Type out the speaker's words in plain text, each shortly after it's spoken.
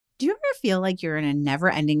Do you ever feel like you're in a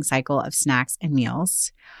never-ending cycle of snacks and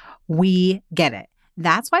meals? We get it.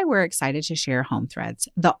 That's why we're excited to share Home Threads,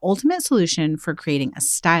 the ultimate solution for creating a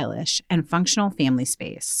stylish and functional family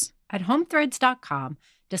space. At homethreads.com,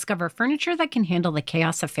 discover furniture that can handle the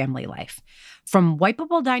chaos of family life. From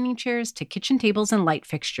wipeable dining chairs to kitchen tables and light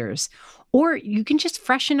fixtures. Or you can just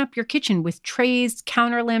freshen up your kitchen with trays,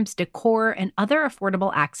 counter lamps, decor, and other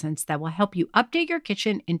affordable accents that will help you update your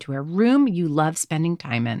kitchen into a room you love spending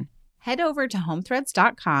time in. Head over to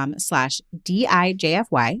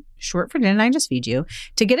homethreads.com/DIJFY, short for Didn't I Just Feed You,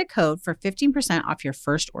 to get a code for 15% off your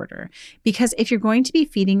first order. Because if you're going to be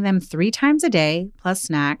feeding them 3 times a day, plus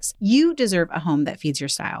snacks, you deserve a home that feeds your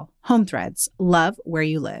style. Home Threads, love where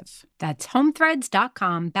you live. That's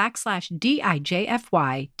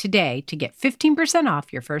homethreads.com/DIJFY today to get 15%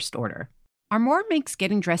 off your first order. Armoire makes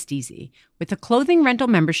getting dressed easy. With a clothing rental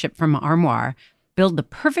membership from Armoire, build the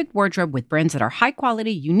perfect wardrobe with brands that are high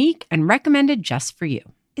quality, unique, and recommended just for you.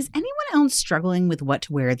 Is anyone else struggling with what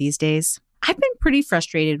to wear these days? I've been pretty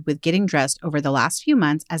frustrated with getting dressed over the last few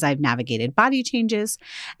months as I've navigated body changes,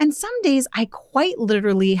 and some days I quite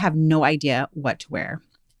literally have no idea what to wear.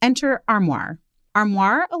 Enter Armoire.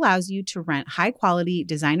 Armoire allows you to rent high-quality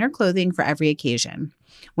designer clothing for every occasion.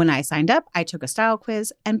 When I signed up, I took a style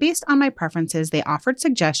quiz, and based on my preferences, they offered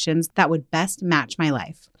suggestions that would best match my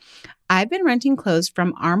life. I've been renting clothes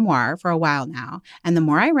from Armoire for a while now, and the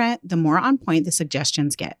more I rent, the more on point the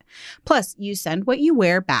suggestions get. Plus, you send what you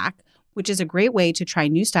wear back, which is a great way to try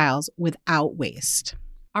new styles without waste.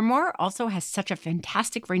 Armoire also has such a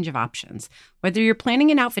fantastic range of options. Whether you're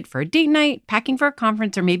planning an outfit for a date night, packing for a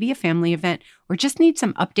conference, or maybe a family event, or just need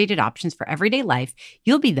some updated options for everyday life,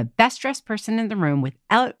 you'll be the best dressed person in the room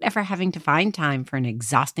without ever having to find time for an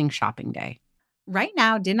exhausting shopping day. Right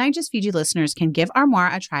now, Didn't I Just Feed You listeners can give Armoire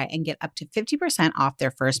a try and get up to 50% off their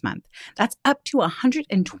first month. That's up to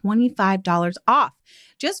 $125 off.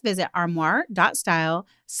 Just visit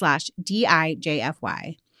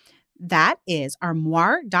armoire.style/DIJFY. That is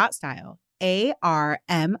armoire.style,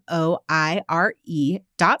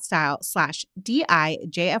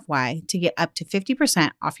 ARMOIRE.style/DIJFY to get up to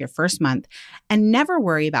 50% off your first month and never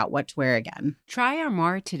worry about what to wear again. Try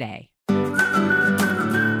Armoire today.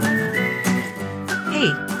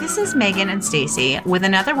 Hey, this is Megan and Stacy with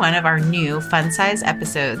another one of our new fun-size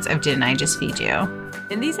episodes of Didn't I Just Feed You?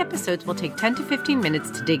 In these episodes, we'll take 10 to 15 minutes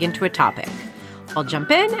to dig into a topic. I'll jump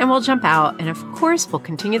in and we'll jump out. And of course, we'll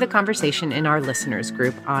continue the conversation in our listeners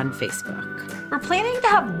group on Facebook. We're planning to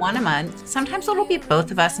have one a month. Sometimes it'll be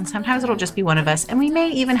both of us and sometimes it'll just be one of us. And we may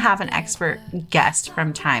even have an expert guest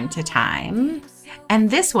from time to time. And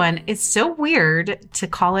this one is so weird to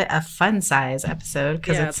call it a fun size episode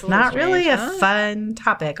because it's not really a fun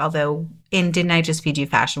topic. Although in Didn't I Just Feed You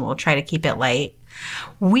fashion, we'll try to keep it light.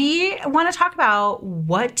 We want to talk about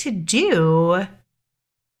what to do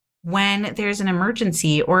when there's an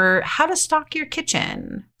emergency or how to stock your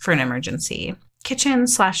kitchen for an emergency,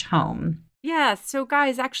 kitchen/home. Yeah. So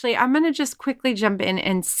guys, actually, I'm going to just quickly jump in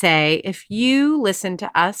and say, if you listen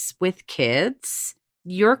to us with kids,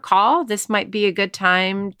 your call, this might be a good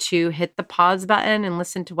time to hit the pause button and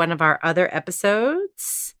listen to one of our other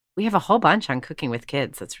episodes. We have a whole bunch on cooking with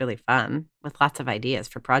kids. That's really fun with lots of ideas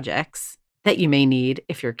for projects that you may need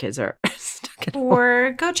if your kids are stuck at home.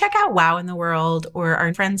 Or go check out Wow in the World, or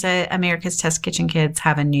our friends at America's Test Kitchen Kids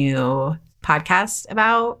have a new podcast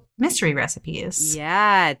about mystery recipes.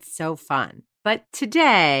 Yeah, it's so fun. But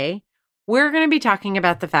today, we're going to be talking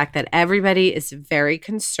about the fact that everybody is very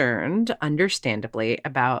concerned, understandably,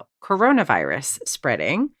 about coronavirus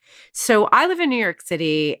spreading. So I live in New York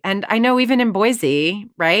City, and I know even in Boise,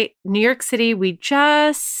 right? New York City, we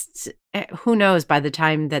just, who knows by the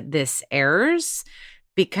time that this airs,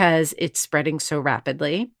 because it's spreading so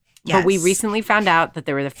rapidly. Yes. But we recently found out that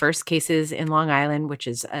there were the first cases in Long Island, which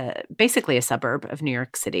is basically a suburb of New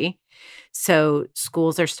York City. So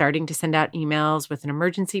schools are starting to send out emails with an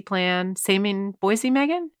emergency plan. Same in Boise,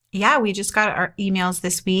 Megan? Yeah, we just got our emails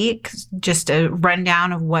this week, just a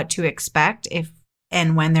rundown of what to expect if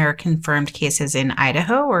and when there are confirmed cases in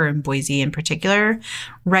Idaho or in Boise in particular.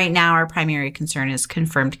 Right now, our primary concern is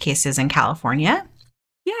confirmed cases in California.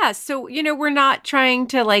 Yeah, so, we're not trying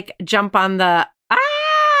to jump on the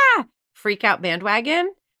freak out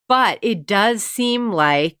bandwagon, but it does seem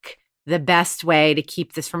like the best way to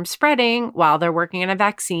keep this from spreading while they're working on a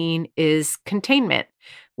vaccine is containment,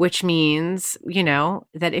 which means,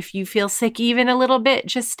 that if you feel sick even a little bit,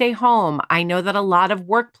 just stay home. I know that a lot of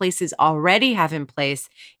workplaces already have in place,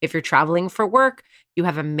 if you're traveling for work, you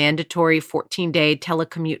have a mandatory 14-day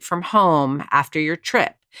telecommute from home after your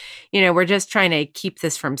trip. We're just trying to keep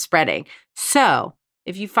this from spreading. So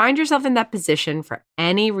if you find yourself in that position for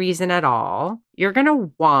any reason at all, you're going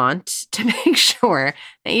to want to make sure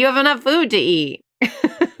that you have enough food to eat.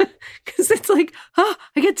 Because it's like, oh,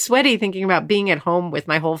 I get sweaty thinking about being at home with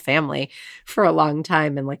my whole family for a long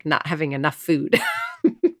time and like not having enough food.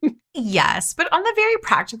 Yes. But on the very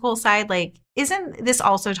practical side, like, isn't this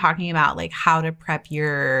also talking about like how to prep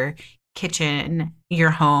your kitchen, your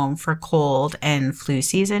home for cold and flu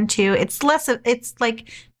season too? It's like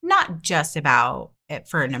not just about it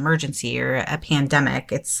for an emergency or a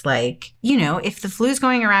pandemic. It's like, if the flu's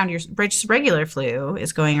going around, your regular flu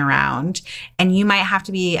is going around and you might have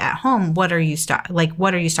to be at home, what are you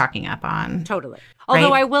stocking up on? Totally.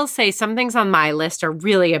 Although right? I will say some things on my list are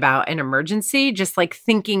really about an emergency, just like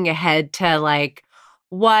thinking ahead to like,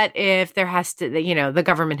 what if there has to, the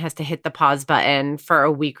government has to hit the pause button for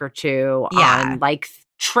a week or two on like,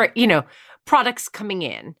 products coming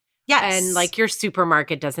in. Yes. And like your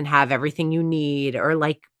supermarket doesn't have everything you need, or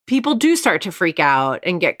like people do start to freak out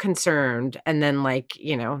and get concerned. And then like,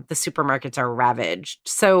 the supermarkets are ravaged.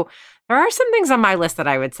 So there are some things on my list that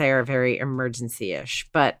I would say are very emergency-ish,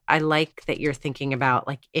 but I like that you're thinking about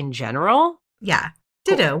like in general. Yeah.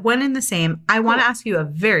 Ditto. One and the same. I want to ask you a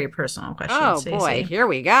very personal question. Oh, Stacey. boy. Here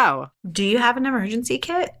we go. Do you have an emergency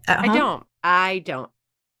kit at home? I don't.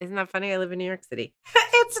 Isn't that funny? I live in New York City.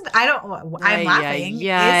 I'm laughing.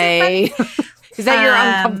 Yay. Is it funny? Is that your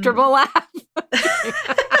uncomfortable laugh?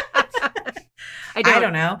 I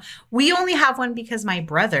don't know. We only have one because my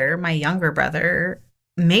younger brother,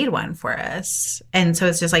 made one for us. And so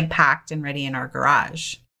it's just like packed and ready in our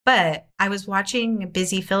garage. But I was watching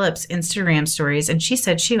Busy Phillips' Instagram stories and she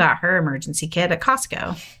said she got her emergency kit at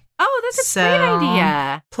Costco. Oh, that's a great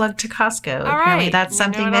idea. Plug to Costco. All right. That's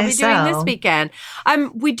something what I'll be sell. doing this weekend.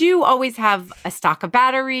 We do always have a stock of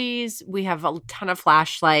batteries. We have a ton of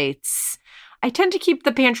flashlights. I tend to keep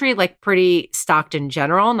the pantry like pretty stocked in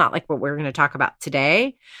general, not like what we're going to talk about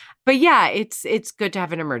today. But yeah, it's good to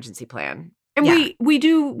have an emergency plan. And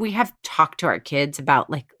we have talked to our kids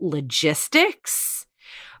about like logistics,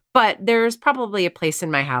 but there's probably a place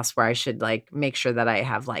in my house where I should like make sure that I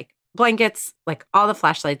have like blankets, like all the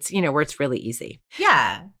flashlights, where it's really easy.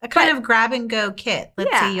 Yeah. A kind of grab and go kit.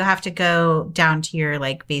 Let's say you have to go down to your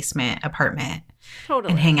like basement apartment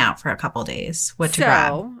and hang out for a couple days. What to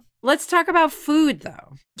grab? Let's talk about food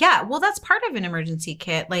though. Yeah. Well, that's part of an emergency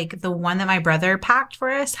kit. Like the one that my brother packed for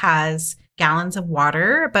us has gallons of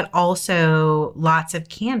water, but also lots of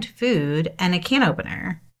canned food and a can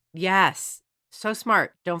opener. Yes. So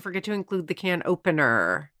smart. Don't forget to include the can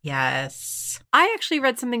opener. Yes. I actually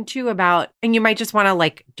read something too about, and you might just want to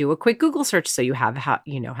like do a quick Google search so you have how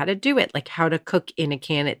to do it, like how to cook in a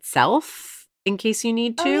can itself in case you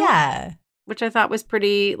need to. Oh, yeah. Which I thought was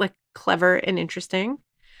pretty like clever and interesting.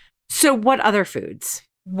 So what other foods?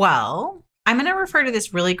 Well, I'm going to refer to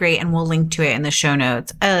this really great, and we'll link to it in the show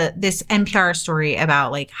notes. This NPR story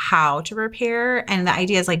about like how to prepare. And the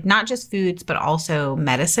idea is like not just foods, but also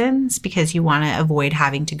medicines, because you want to avoid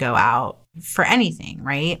having to go out for anything,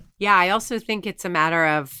 right? Yeah, I also think it's a matter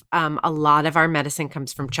of a lot of our medicine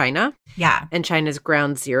comes from China. Yeah. And China's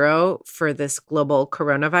ground zero for this global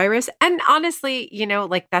coronavirus. And honestly,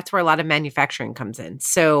 like that's where a lot of manufacturing comes in.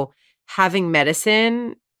 So having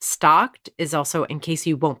medicine stocked is also in case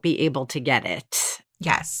you won't be able to get it.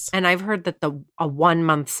 Yes. And I've heard that a 1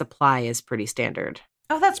 month supply is pretty standard.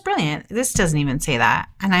 Oh, that's brilliant. This doesn't even say that.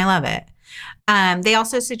 And I love it. They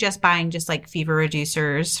also suggest buying just like fever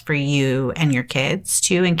reducers for you and your kids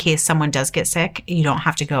too, in case someone does get sick. You don't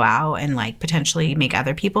have to go out and like potentially make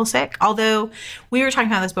other people sick. Although we were talking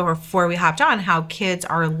about this before we hopped on, how kids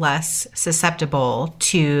are less susceptible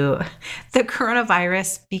to the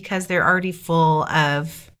coronavirus because they're already full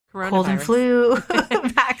of cold and flu.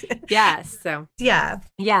 Yes. So yeah,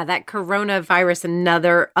 that coronavirus and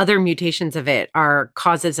other mutations of it are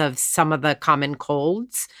causes of some of the common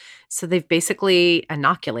colds. So they've basically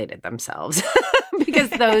inoculated themselves because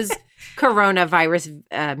those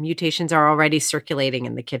coronavirus mutations are already circulating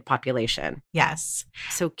in the kid population. Yes.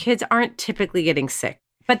 So kids aren't typically getting sick,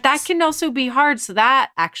 but that can also be hard. So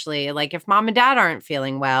that actually, like if mom and dad aren't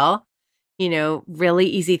feeling well, really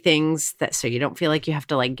easy things so you don't feel like you have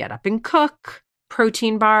to like get up and cook.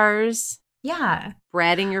 Protein bars. Yeah.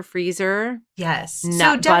 Bread in your freezer. Yes.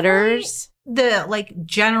 Nut butters. The like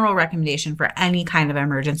general recommendation for any kind of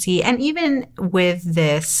emergency, and even with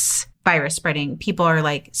this virus spreading, people are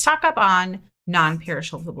like stock up on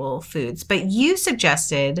non-perishable foods. But you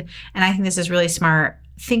suggested, and I think this is really smart,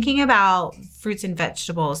 thinking about fruits and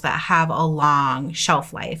vegetables that have a long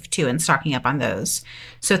shelf life too, and stocking up on those.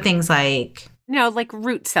 So things like like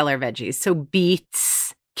root cellar veggies. So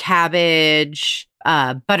beets, cabbage,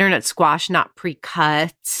 butternut squash, not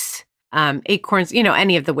pre-cut, acorns,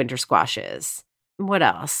 any of the winter squashes. What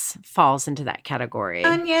else falls into that category?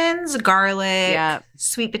 Onions, garlic,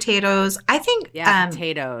 sweet potatoes. I think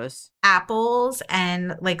potatoes. Apples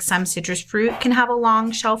and like some citrus fruit can have a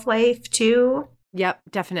long shelf life too. Yep,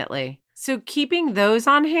 definitely. So keeping those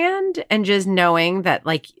on hand and just knowing that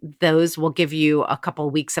like those will give you a couple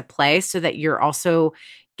weeks of play so that you're also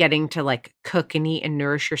getting to like cook and eat and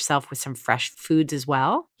nourish yourself with some fresh foods as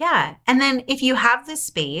well. Yeah. And then if you have the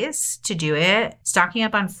space to do it, stocking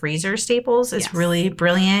up on freezer staples is really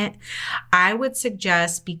brilliant. I would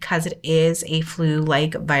suggest, because it is a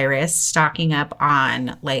flu-like virus, stocking up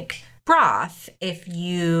on like broth. If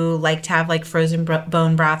you like to have like frozen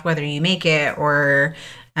bone broth, whether you make it or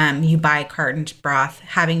you buy cartoned broth,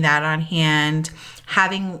 having that on hand,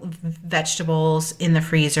 having vegetables in the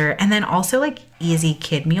freezer, and then also like easy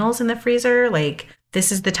kid meals in the freezer. Like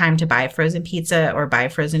this is the time to buy frozen pizza or buy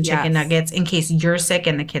frozen chicken nuggets in case you're sick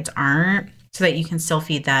and the kids aren't, so that you can still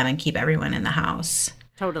feed them and keep everyone in the house.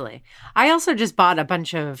 Totally. I also just bought a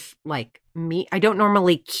bunch of like meat. I don't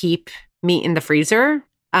normally keep meat in the freezer.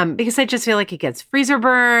 Because I just feel like it gets freezer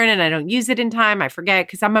burn and I don't use it in time. I forget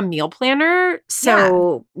because I'm a meal planner.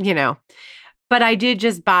 So, but I did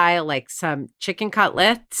just buy like some chicken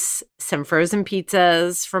cutlets, some frozen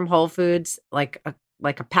pizzas from Whole Foods, like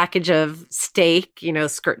a package of steak,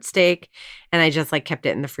 skirt steak. And I just like kept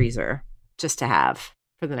it in the freezer just to have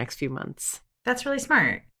for the next few months. That's really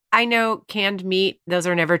smart. I know canned meat, those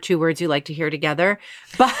are never two words you like to hear together,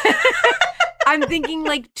 but I'm thinking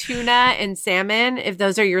like tuna and salmon, if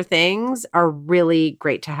those are your things, are really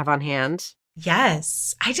great to have on hand.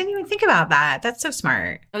 Yes. I didn't even think about that. That's so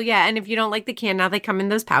smart. Oh, yeah. And if you don't like the can, now they come in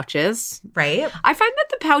those pouches. Right. I find that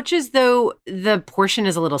the pouches, though, the portion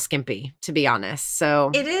is a little skimpy, to be honest.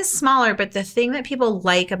 So it is smaller, but the thing that people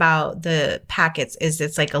like about the packets is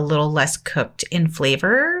it's like a little less cooked in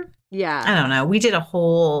flavor. Yeah. I don't know. We did a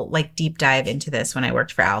whole like deep dive into this when I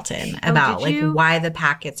worked for Alton about like why the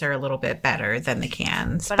packets are a little bit better than the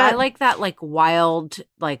cans. But I like that like wild,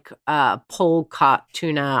 like pole caught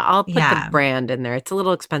tuna. I'll put the brand in there. It's a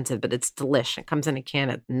little expensive, but it's delish. It comes in a can,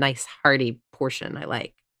 a nice hearty portion. I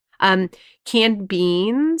like. Canned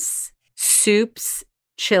beans, soups,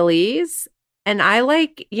 chilies. And I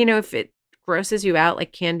like, if it grosses you out,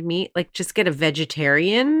 like canned meat, like just get a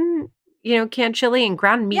vegetarian canned chili, and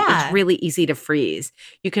ground meat is really easy to freeze.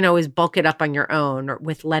 You can always bulk it up on your own or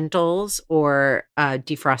with lentils or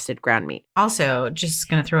defrosted ground meat. Also, just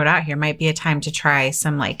going to throw it out here, might be a time to try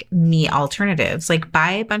some like meat alternatives. Like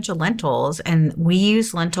buy a bunch of lentils, and we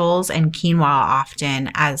use lentils and quinoa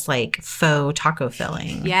often as like faux taco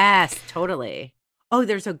filling. Yes, totally. Oh,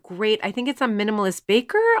 there's I think it's a Minimalist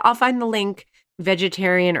Baker. I'll find the link.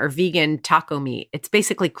 Vegetarian or vegan taco meat. It's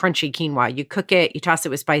basically crunchy quinoa. You cook it, you toss it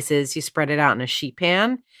with spices, you spread it out in a sheet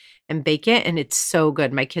pan and bake it, and it's so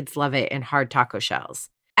good. My kids love it in hard taco shells.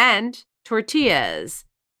 And tortillas,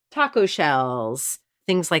 taco shells,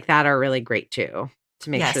 things like that are really great too, to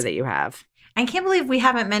make sure that you have. I can't believe we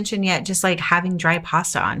haven't mentioned yet just like having dry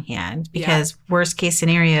pasta on hand, because worst case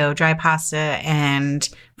scenario, dry pasta and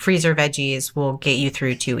freezer veggies will get you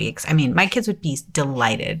through 2 weeks. I mean, my kids would be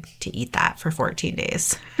delighted to eat that for 14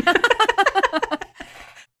 days.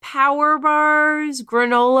 Power bars,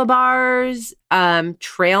 granola bars,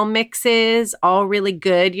 trail mixes, all really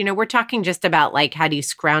good. We're talking just about like how do you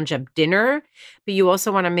scrounge up dinner, but you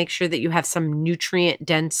also want to make sure that you have some nutrient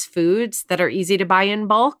dense foods that are easy to buy in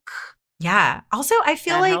bulk. Yeah. Also, I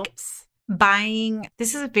feel that like helps. Buying,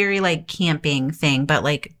 this is a very like camping thing, but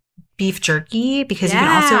like beef jerky, because you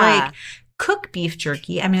can also like cook beef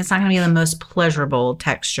jerky. I mean, it's not going to be the most pleasurable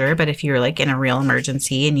texture, but if you're like in a real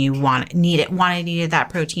emergency and you needed that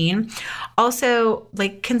protein, also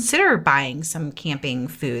like consider buying some camping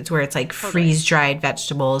foods where it's like freeze dried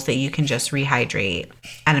vegetables that you can just rehydrate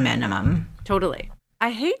at a minimum. Totally.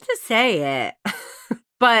 I hate to say it,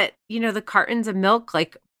 but the cartons of milk,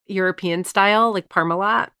 like European style, like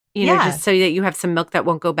Parmalat, just so that you have some milk that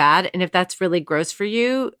won't go bad. And if that's really gross for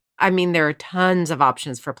you, I mean, there are tons of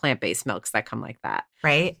options for plant-based milks that come like that.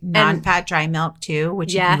 Right. Non-fat dry milk too,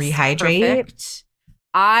 which you can rehydrate. Perfect.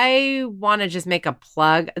 I want to just make a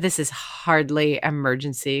plug. This is hardly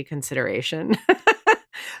emergency consideration.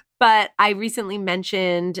 But I recently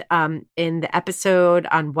mentioned in the episode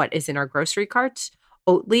on what is in our grocery carts,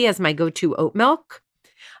 Oatly as my go-to oat milk.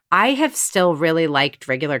 I have still really liked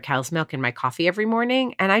regular cow's milk in my coffee every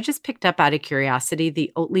morning. And I just picked up out of curiosity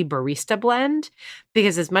the Oatly Barista Blend,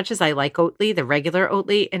 because as much as I like Oatly, the regular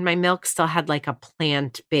Oatly in my milk still had like a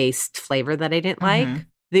plant-based flavor that I didn't like.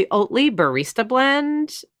 The Oatly Barista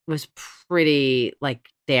Blend was pretty like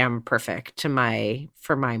damn perfect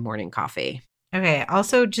for my morning coffee. Okay.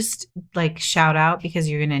 Also, just like shout out because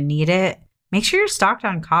you're going to need it. Make sure you're stocked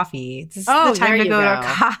on coffee. This is the time to go to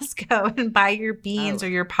Costco and buy your beans or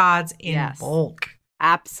your pods in bulk.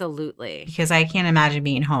 Absolutely. Because I can't imagine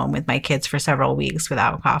being home with my kids for several weeks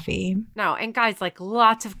without coffee. No, and guys, like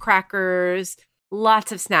lots of crackers,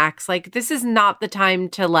 lots of snacks. Like this is not the time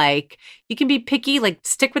to like, you can be picky, like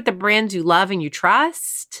stick with the brands you love and you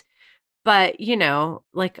trust. But, you know,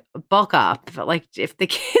 like bulk up. Like if the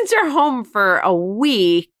kids are home for a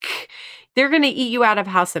week, they're going to eat you out of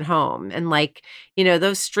house and home. And like, you know,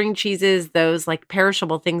 those string cheeses, those like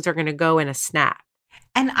perishable things are going to go in a snack.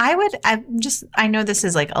 And I know this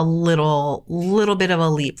is like a little bit of a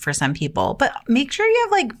leap for some people, but make sure you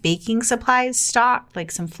have like baking supplies stocked,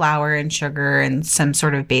 like some flour and sugar and some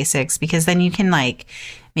sort of basics, because then you can like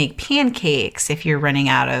make pancakes if you're running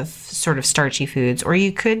out of sort of starchy foods. Or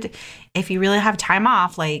you could, if you really have time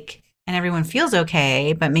off, like, and everyone feels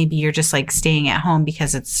okay, but maybe you're just like staying at home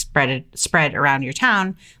because it's spread around your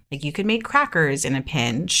town. Like you could make crackers in a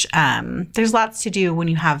pinch. There's lots to do when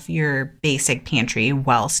you have your basic pantry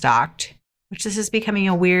well stocked, which this is becoming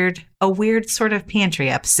a weird sort of pantry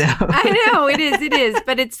episode. I know it is.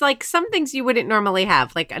 But it's like some things you wouldn't normally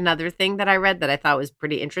have. Like another thing that I read that I thought was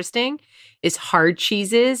pretty interesting is hard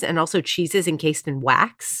cheeses and also cheeses encased in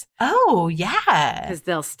wax. Oh, yeah. Because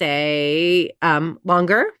they'll stay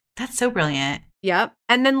longer. That's so brilliant. Yep.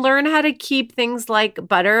 And then learn how to keep things like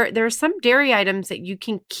butter. There are some dairy items that you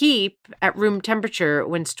can keep at room temperature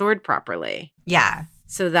when stored properly. Yeah.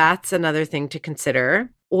 So that's another thing to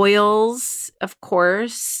consider. Oils, of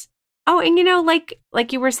course. Oh, and you know, like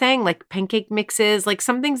you were saying, like pancake mixes, like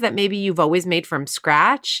some things that maybe you've always made from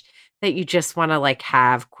scratch that you just want to like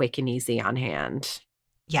have quick and easy on hand.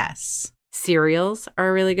 Yes. Cereals are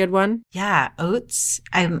a really good one. Yeah, oats.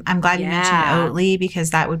 I'm glad you mentioned Oatly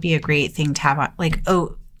because that would be a great thing to have on, like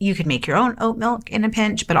oat. You could make your own oat milk in a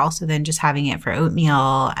pinch, but also then just having it for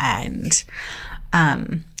oatmeal and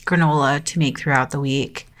granola to make throughout the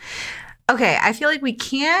week. Okay, I feel like we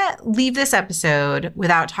can't leave this episode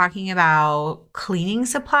without talking about cleaning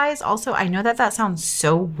supplies. Also, I know that sounds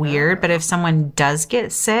so weird, but if someone does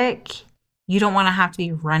get sick, you don't want to have to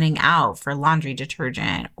be running out for laundry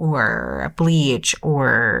detergent or bleach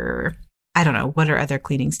or I don't know, what are other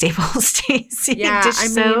cleaning staples, Stacey? Yeah,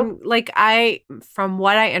 mean, like from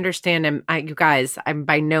what I understand, you guys, I'm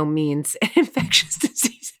by no means an infectious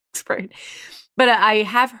disease expert, but I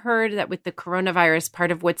have heard that with the coronavirus, part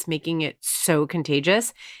of what's making it so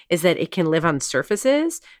contagious is that it can live on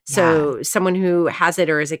surfaces. So someone who has it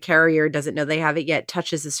or is a carrier doesn't know they have it yet,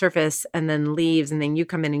 touches the surface and then leaves. And then you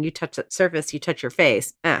come in and you touch that surface, you touch your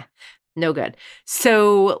face. No good.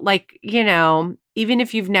 So like, you know, even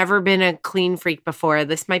if you've never been a clean freak before,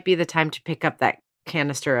 this might be the time to pick up that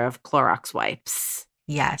canister of Clorox wipes.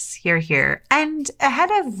 Yes, here. And ahead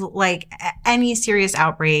of like any serious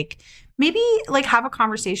outbreak, maybe like have a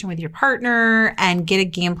conversation with your partner and get a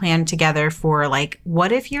game plan together for like,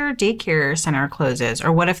 what if your daycare center closes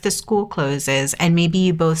or what if the school closes and maybe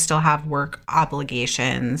you both still have work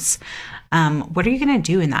obligations? What are you going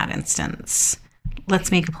to do in that instance?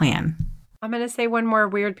 Let's make a plan. I'm going to say one more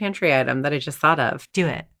weird pantry item that I just thought of. Do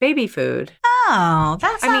it. Baby food. Oh,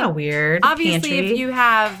 that's not a weird obviously pantry. If you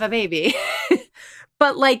have a baby.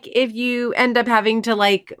 But like if you end up having to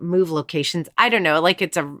like move locations, I don't know, like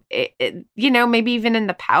it's you know, maybe even in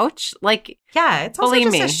the pouch, like. Yeah, it's also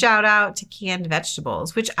just a shout out to canned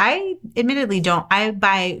vegetables, which I admittedly don't. I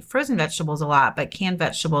buy frozen vegetables a lot, but canned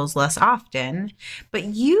vegetables less often. But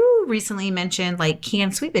you recently mentioned like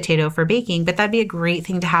canned sweet potato for baking, but that'd be a great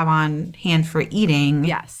thing to have on hand for eating.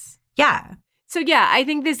 Yes. Yeah. So yeah, I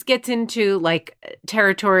think this gets into like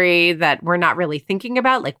territory that we're not really thinking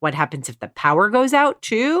about, like what happens if the power goes out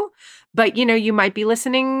too. But, you know, you might be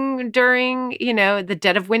listening during, you know, the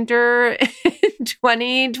dead of winter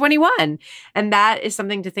 2021. And that is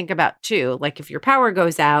something to think about too. Like if your power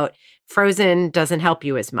goes out, frozen doesn't help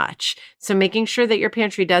you as much. So making sure that your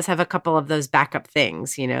pantry does have a couple of those backup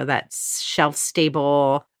things, you know, that shelf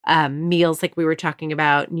stable meals like we were talking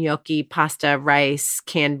about, gnocchi, pasta, rice,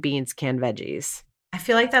 canned beans, canned veggies. I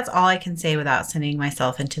feel like that's all I can say without sending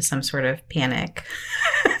myself into some sort of panic.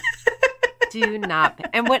 Do not.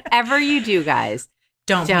 And whatever you do, guys,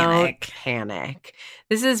 don't panic.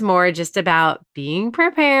 This is more just about being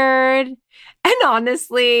prepared and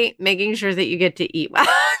honestly making sure that you get to eat well.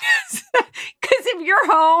 Because if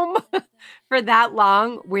you're home for that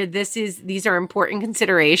long where these are important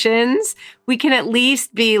considerations, we can at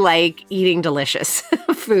least be like eating delicious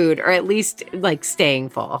food or at least like staying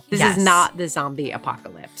full. This is not the zombie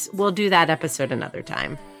apocalypse. We'll do that episode another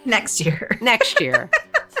time. Next year.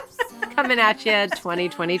 coming at you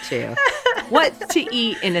 2022. What to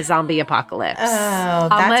eat in a zombie apocalypse? Oh,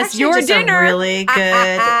 that's unless your just dinner.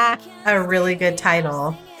 a really good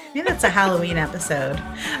title. Maybe that's a Halloween episode.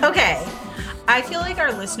 Okay. I feel like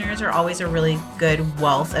our listeners are always a really good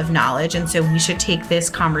wealth of knowledge. And so we should take this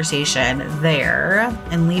conversation there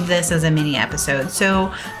and leave this as a mini episode.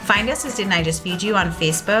 So find us as Didn't I Just Feed You on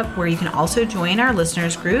Facebook, where you can also join our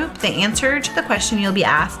listeners group. The answer to the question you'll be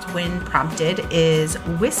asked when prompted is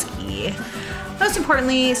whiskey. Most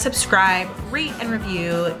importantly, subscribe, rate, and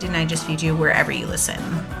review Didn't I Just Feed You wherever you listen.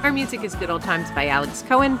 Our music is Good Old Times by Alex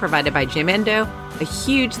Cohen, provided by Jim Endo. A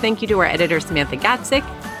huge thank you to our editor, Samantha Gatzik.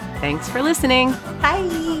 Thanks for listening.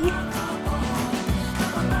 Bye.